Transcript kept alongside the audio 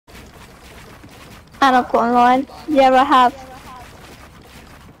And I've got online. Yeah, I have.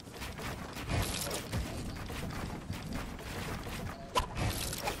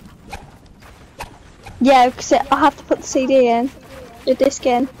 Yeah, because I have to put the CD in, the disc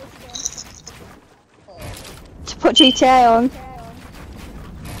in, to put GTA on.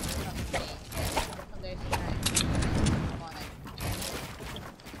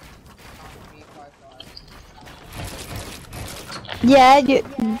 Yeah,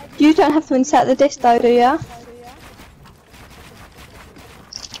 you don't have to insert the disc though, do you?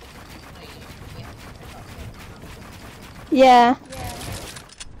 Yeah.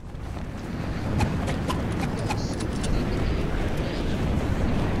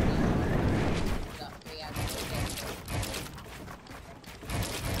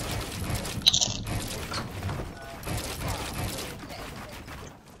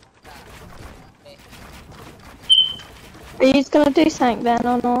 Are you just gonna do something then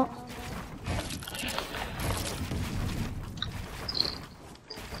or not?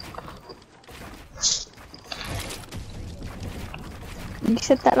 You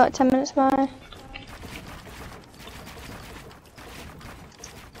said that like 10 minutes ago.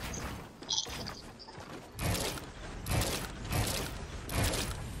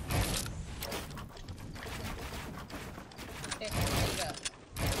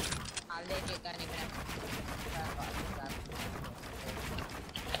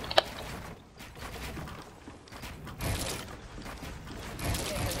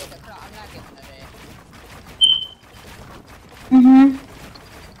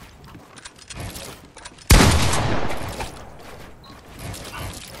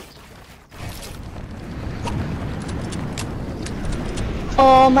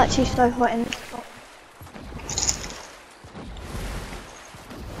 Oh, I'm actually so hot in this spot.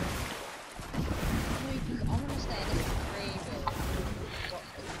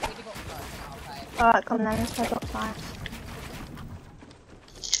 Alright, come then, let's go got fire.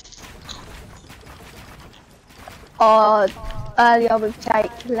 Oh, earlier with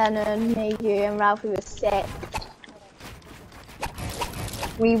Jake, Lennon, me, you and Ralphie was sick.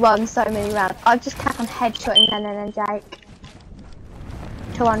 We won so many rounds. I just kept on headshotting Lennon and Jake.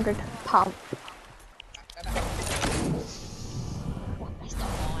 200 pump.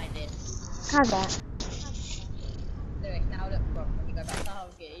 How's that? Lewis, now look from when you go back to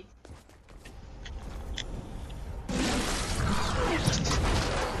Holgate.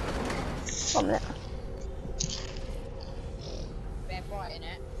 One minute. They're bright in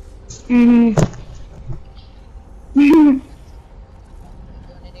it. Mhm. You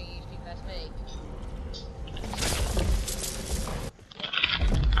wanna do UC first week?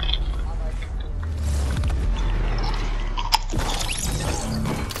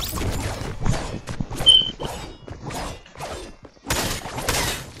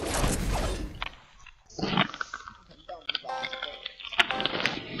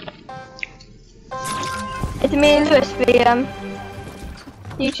 It's me and Lewis for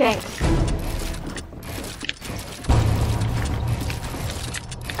you Shanks.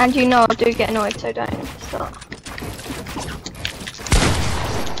 And you know I do get annoyed, so don't start.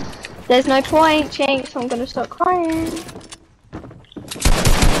 There's no point, Shanks, I'm gonna start crying.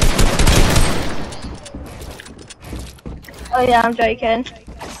 Oh yeah, I'm joking.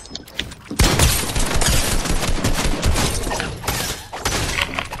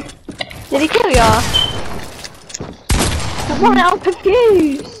 Did he kill ya? Why I'm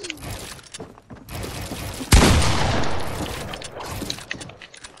confused?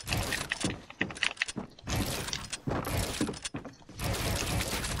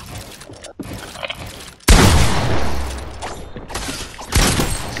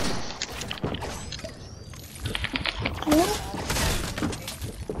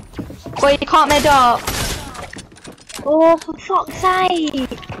 Well, you can't mid up. Oh, for fuck's sake!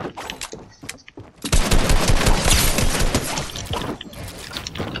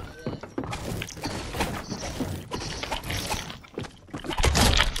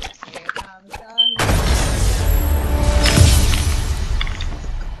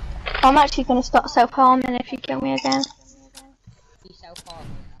 I'm actually gonna start self-harming if you kill me again. You self-harm.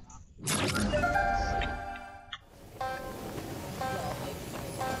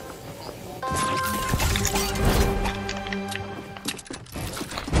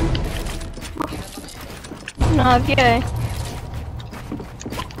 No, have you?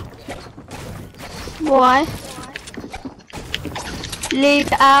 Why? Leave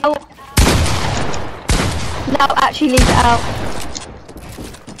it out. No, actually leave it out.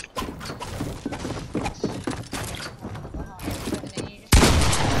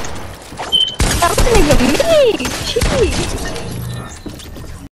 That wasn't even me! Jeez!